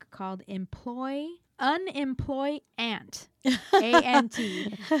webcomic called Unemploy Ant.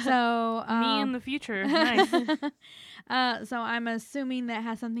 A-N-T. So Me in the future. Nice. so I'm assuming that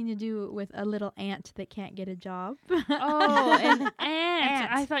has something to do with a little ant that can't get a job. Oh, an ant.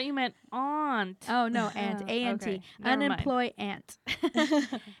 Ant. I thought you meant aunt. Oh, no, ant. Oh, A-N-T. okay. Never mind. Unemploy ant.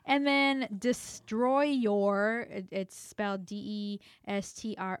 And then Destroy Your, it's spelled Destroyor.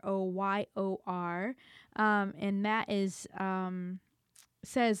 And that is,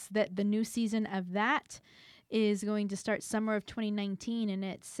 says that the new season of that is going to start summer of 2019, and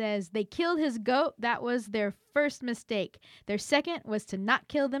it says they killed his goat. That was their first mistake. Their second was to not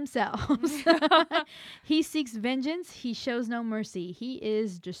kill themselves. He seeks vengeance. He shows no mercy. He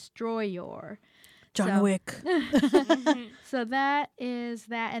is Destroyor. John So- Wick. So that is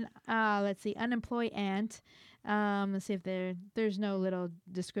that, and let's see, Unemployed Ant. Let's see if there's no little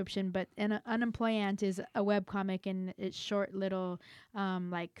description, but an Unemployed Ant is a webcomic, and it's short little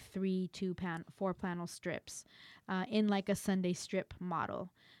like 4 panel strips in like a Sunday strip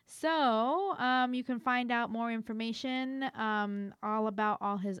model. So you can find out more information all about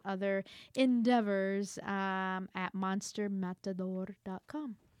all his other endeavors at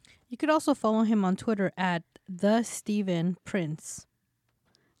monstermatador.com. You could also follow him on Twitter at the Steven Prince.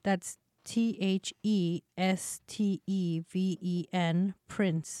 That's TheSteven Prince,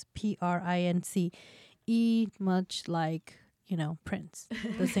 Prince. Much like, Prince,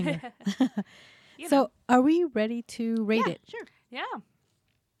 the singer. So are we ready to rate it? Sure. yeah.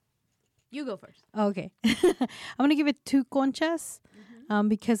 You go first. Okay. I'm going to give it 2 conchas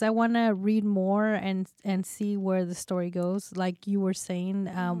because I want to read more and see where the story goes. Like you were saying,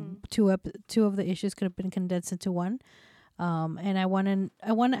 2 of the issues could have been condensed into 1. And I want to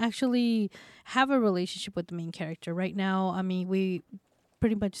actually have a relationship with the main character. Right now, I mean, we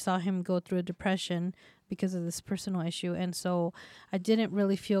pretty much saw him go through a depression because of this personal issue. And so I didn't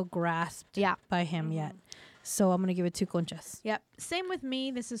really feel grasped by him yet. So I'm going to give it 2 conchas. Yep. Same with me.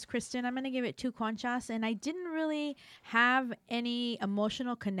 This is Kristen. I'm going to give it 2 conchas. And I didn't really have any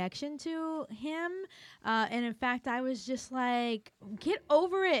emotional connection to him. And in fact, I was just like, get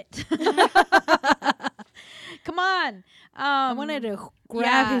over it. Come on. I wanted to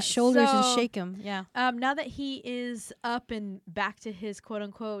grab his shoulders and shake him. Yeah. Now that he is up and back to his quote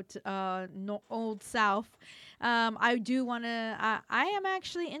unquote old self, I do want to. I am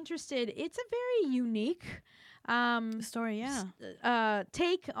actually interested. It's a very unique Story, yeah.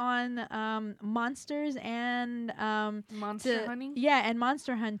 take on monsters and Monster hunting. Yeah, and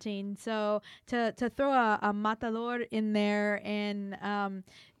monster hunting. So to throw a matador in there and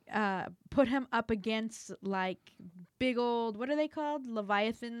put him up against like big old, what are they called,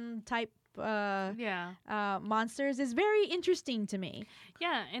 Leviathan type monsters is very interesting to me.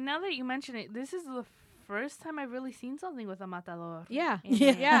 Yeah, and now that you mention it, this is the first time I've really seen something with a matador. Yeah.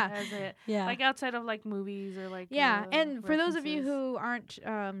 Yeah. Yeah. Like outside of like movies or like And for those of you references. who aren't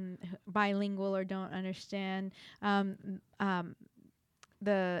bilingual or don't understand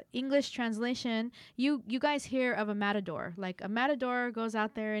the English translation, you guys hear of a matador. Like a matador goes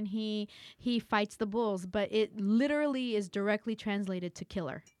out there and he fights the bulls, but it literally is directly translated to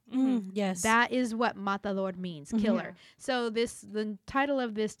killer. Yes. That is what matador means, killer. So the title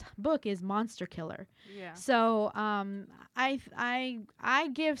of this book is Monster Killer. Yeah. So I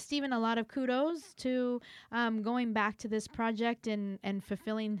give Steven a lot of kudos to going back to this project and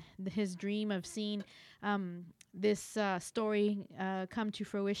fulfilling his dream of seeing this story come to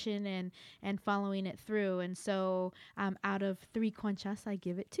fruition and following it through. And so out of 3 conchas, I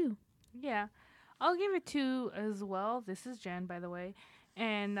give it 2. Yeah. I'll give it 2 as well. This is Jen, by the way.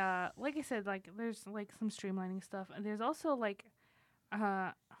 And like I said, like there's like some streamlining stuff. And there's also like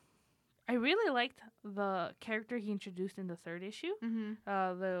I really liked the character he introduced in the third issue. Mm-hmm.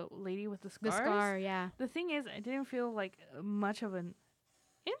 The lady with the The scars. scar, yeah. The thing is, I didn't feel like much of an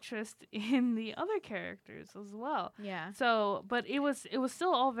interest in the other characters as well. Yeah. So, but it was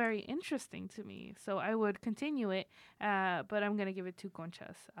still all very interesting to me. So I would continue it, but I'm gonna give it 2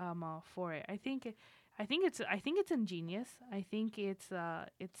 conchas for it. I think it's ingenious. I think it's a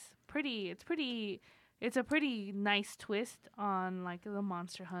pretty nice twist on like the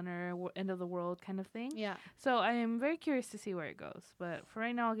Monster Hunter end of the world kind of thing. Yeah. So I am very curious to see where it goes. But for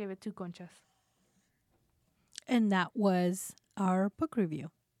right now, I'll give it 2 conchas. And that was our book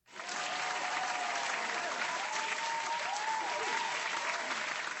review.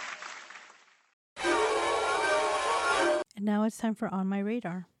 And now it's time for On My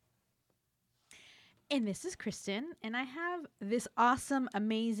Radar. And this is Kristen, and I have this awesome,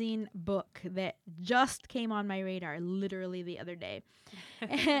 amazing book that just came on my radar literally the other day.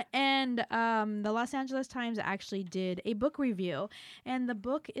 And the Los Angeles Times actually did a book review, and the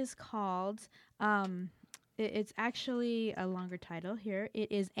book is called, it's actually a longer title here.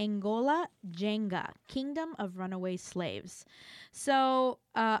 It is Angola Jenga, Kingdom of Runaway Slaves. So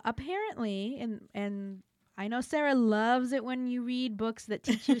apparently, and I know Sarah loves it when you read books that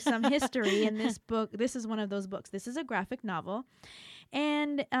teach you some history. And this is one of those books. This is a graphic novel.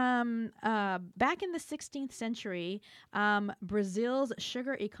 And back in the 16th century, Brazil's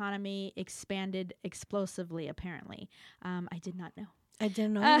sugar economy expanded explosively, apparently. I did not know. I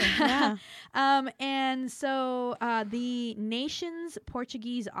didn't know either. Yeah. And so the nation's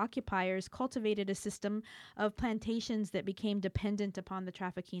Portuguese occupiers cultivated a system of plantations that became dependent upon the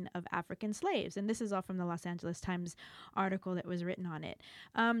trafficking of African slaves. And this is all from the Los Angeles Times article that was written on it.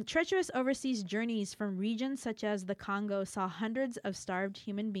 Treacherous overseas journeys from regions such as the Congo saw hundreds of starved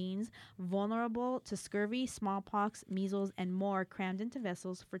human beings vulnerable to scurvy, smallpox, measles, and more crammed into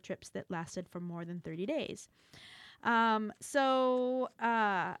vessels for trips that lasted for more than 30 days. If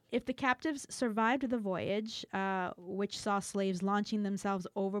the captives survived the voyage, which saw slaves launching themselves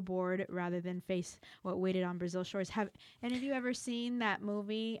overboard rather than face what waited on Brazil shores, have any of you ever seen that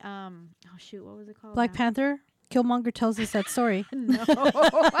movie? What was it called? Black Panther? Killmonger tells us that story. No.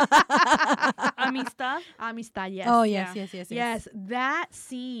 Amistad? Amistad, yes. Oh, yes, Yeah. yes. Yes, that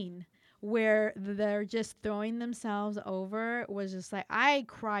scene where they're just throwing themselves over was just like, I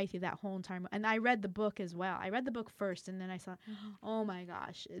cried through that whole entire and I read the book as well. I read the book first and then I saw, oh my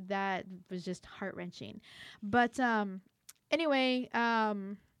gosh, that was just heart-wrenching. But anyway,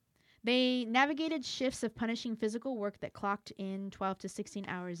 they navigated shifts of punishing physical work that clocked in 12 to 16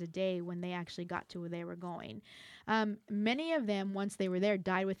 hours a day when they actually got to where they were going. Many of them, once they were there,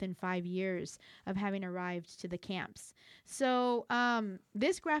 died within 5 years of having arrived to the camps. So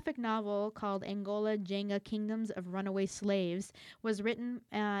this graphic novel called Angola Jenga Kingdoms of Runaway Slaves was written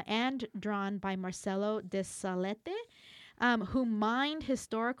and drawn by Marcelo de Salete, who mined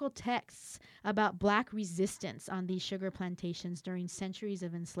historical texts about black resistance on these sugar plantations during centuries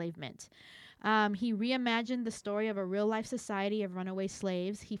of enslavement. He reimagined the story of a real-life society of runaway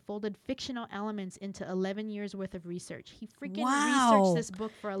slaves. He folded fictional elements into 11 years worth of research. He freaking researched this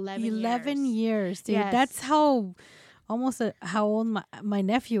book for 11 years. 11 years, dude. Yes. That's how how old my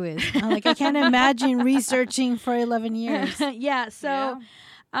nephew is. I can't imagine researching for 11 years. Yeah, so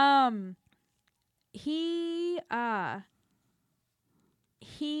he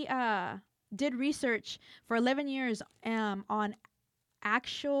did research for 11 years on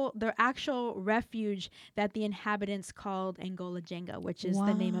the actual refuge that the inhabitants called Angola Jenga, which is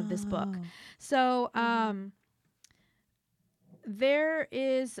the name of this book. Wow. So there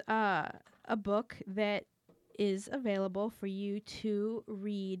is a book that is available for you to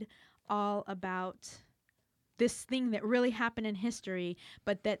read all about this thing that really happened in history,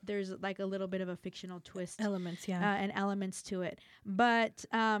 but that there's like a little bit of a fictional twist Elements, yeah. and elements to it. But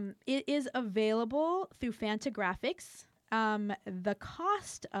it is available through Fantagraphics. The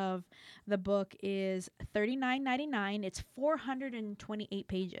cost of the book is $39.99. It's 428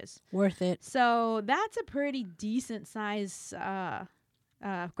 pages. Worth it. So that's a pretty decent size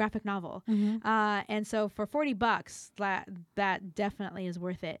graphic novel. Mm-hmm. And so for $40, that definitely is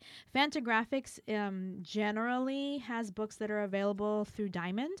worth it. Fantagraphics generally has books that are available through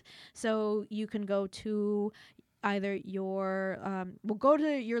Diamond. So you can go to either go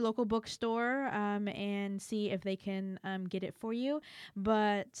to your local bookstore and see if they can get it for you.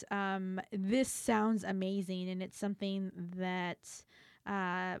 But this sounds amazing, and it's something that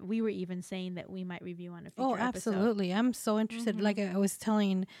we were even saying that we might review on a future episode. Absolutely. I'm so interested. Mhm. Like I was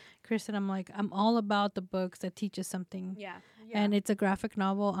telling Kristen, I'm all about the books that teach us something. Yeah. And it's a graphic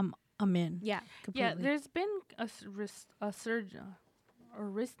novel. I'm in. Yeah. Completely. Yeah, there's been a surge.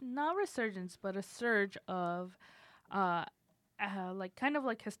 not resurgence, but a surge of like kind of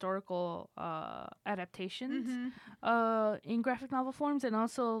like historical adaptations in graphic novel forms, and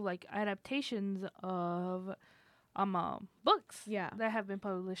also like adaptations of books that have been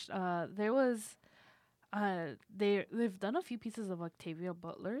published. There was they've done a few pieces of Octavia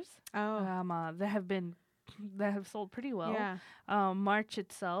Butler's that have sold pretty well. March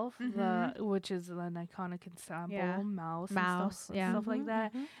itself, which is an iconic ensemble, Mouse and stuff like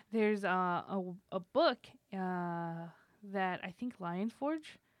that. There's a book that I think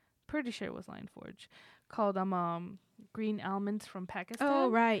Lionforge, pretty sure it was Lionforge, called Green Almonds from Pakistan. Oh,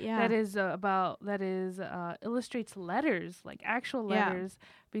 right, yeah. That illustrates letters, like actual letters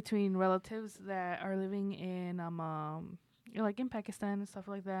between relatives that are living in like in Pakistan and stuff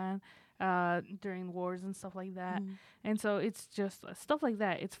like that, during wars and stuff like that. And so it's just stuff like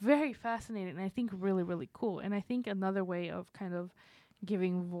that. It's very fascinating, and I think really, really cool. And I think another way of kind of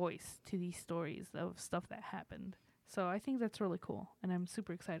giving voice to these stories of stuff that happened. So I think that's really cool, and I'm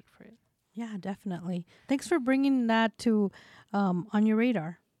super excited for it. Yeah, definitely. Thanks for bringing that to on our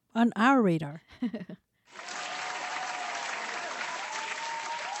radar.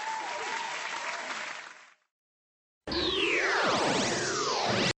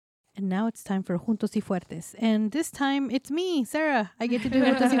 And now it's time for Juntos y Fuertes. And this time it's me, Sarah. I get to do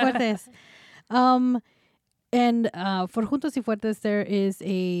Juntos y Fuertes. And for Juntos y Fuertes, there is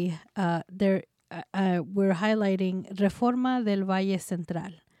we're highlighting Reforma del Valle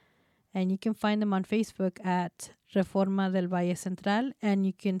Central. And you can find them on Facebook at Reforma del Valle Central. And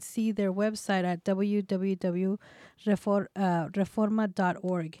you can see their website at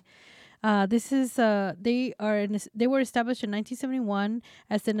www.reforma.org. They were established in 1971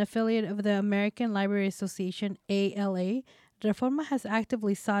 as an affiliate of the American Library Association, ALA. Reforma has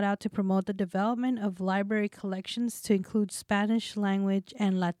actively sought out to promote the development of library collections to include Spanish language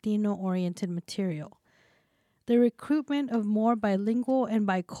and Latino-oriented material. The recruitment of more bilingual and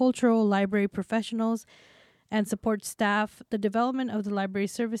bicultural library professionals and support staff, the development of the library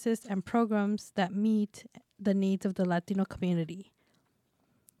services and programs that meet the needs of the Latino community.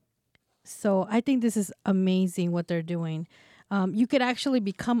 So I think this is amazing what they're doing. You could actually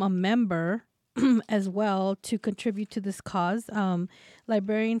become a member as well to contribute to this cause.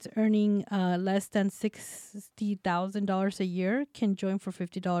 Librarians earning less than $60,000 a year can join for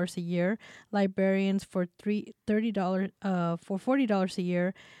 $50 a year. Librarians for $40 a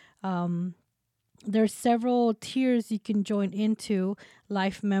year. There's several tiers you can join into.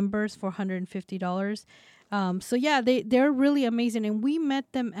 Life members for $150. So yeah, they're really amazing, and we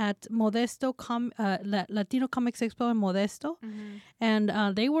met them at Modesto Latino Comics Expo in Modesto, and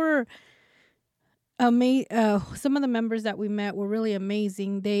they were some of the members that we met were really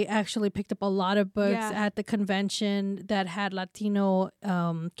amazing. They actually picked up a lot of books at the convention that had Latino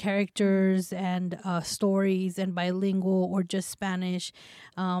characters and stories and bilingual or just Spanish,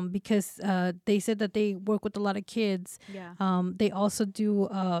 because they said that they work with a lot of kids. They also do.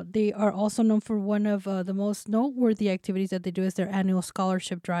 They are also known for one of the most noteworthy activities that they do is their annual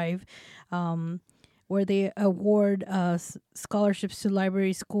scholarship drive, where they award scholarships to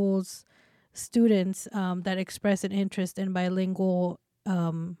library schools students that express an interest in bilingual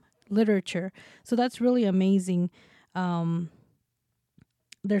literature. So that's really amazing. There's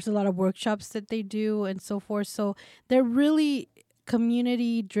a lot of workshops that they do and so forth. So they're really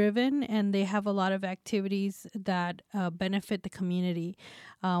community driven, and they have a lot of activities that benefit the community.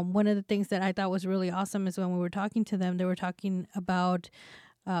 One of the things that I thought was really awesome is when we were talking to them, we were talking about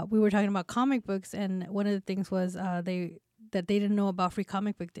comic books, and one of the things was that they didn't know about Free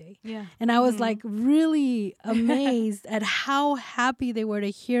Comic Book Day. And I was like really amazed at how happy they were to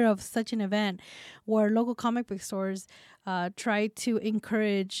hear of such an event where local comic book stores try to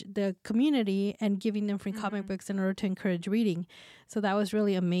encourage the community and giving them free comic books in order to encourage reading. So that was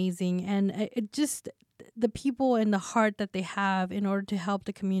really amazing. And it just, the people and the heart that they have in order to help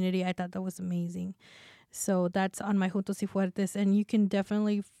the community, I thought that was amazing. So that's on my Juntos y Fuertes, and you can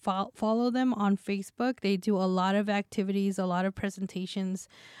definitely follow them on Facebook. They do a lot of activities, a lot of presentations,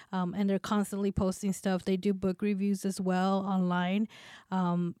 and they're constantly posting stuff. They do book reviews as well online.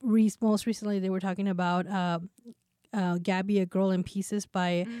 Most recently, they were talking about Gabby, A Girl in Pieces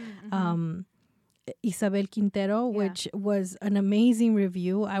by Isabel Quintero, which was an amazing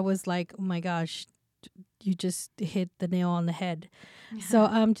review. I was like, oh my gosh, you just hit the nail on the head.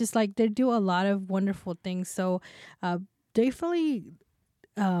 So just like they do a lot of wonderful things. So definitely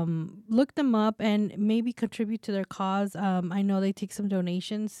look them up and maybe contribute to their cause. I know they take some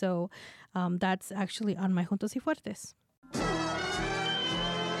donations. So that's actually on my Juntos y Fuertes.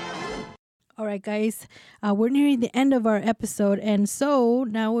 All right, guys, we're nearing the end of our episode, and so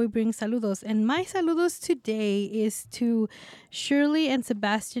now we bring saludos. And my saludos today is to Shirley and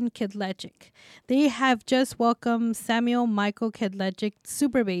Sebastian Kidlegic. They have just welcomed Samuel Michael Kidlegic,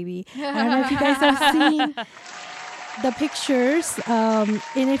 super baby. I don't know if you guys have seen the pictures. And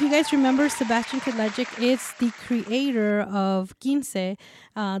if you guys remember, Sebastian Kidlegic is the creator of Quince, the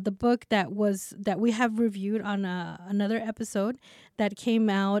book that we have reviewed on another episode that came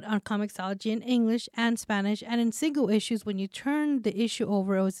out on Comixology in English and Spanish, and in single issues. When you turn the issue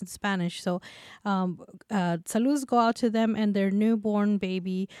over, it was in Spanish. So saludos go out to them and their newborn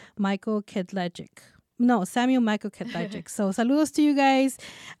baby, Michael Kidlegic. No, Samuel Michael Kidlegic. So saludos to you guys.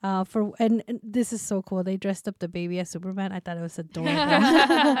 And this is so cool. They dressed up the baby as Superman. I thought it was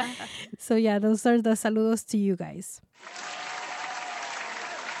adorable. So yeah, those are the saludos to you guys.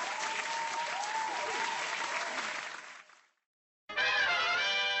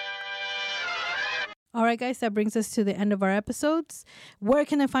 All right, guys, that brings us to the end of our episodes. Where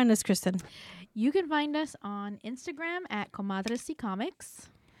can I find us, Kristen? You can find us on Instagram at Comadres y Comics.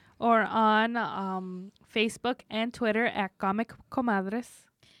 Or on Facebook and Twitter at Comic Comadres.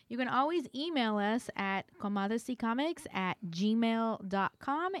 You can always email us at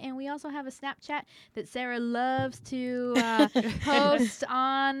comadresycomics@gmail.com. And we also have a Snapchat that Sarah loves to post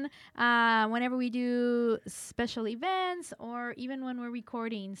on whenever we do special events or even when we're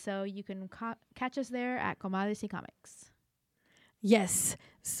recording. So you can catch us there at Comadres y Comics. Yes.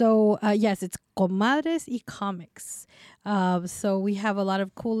 So, yes, it's Comadres y Comics. So we have a lot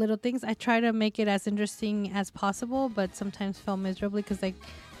of cool little things. I try to make it as interesting as possible, but sometimes fail miserably because I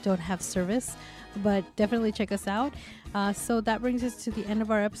don't have service. But definitely check us out. So that brings us to the end of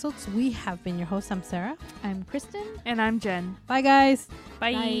our episodes. We have been your hosts. I'm Sarah. I'm Kristen. And I'm Jen. Bye, guys.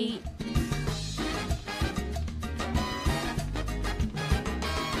 Bye. Bye.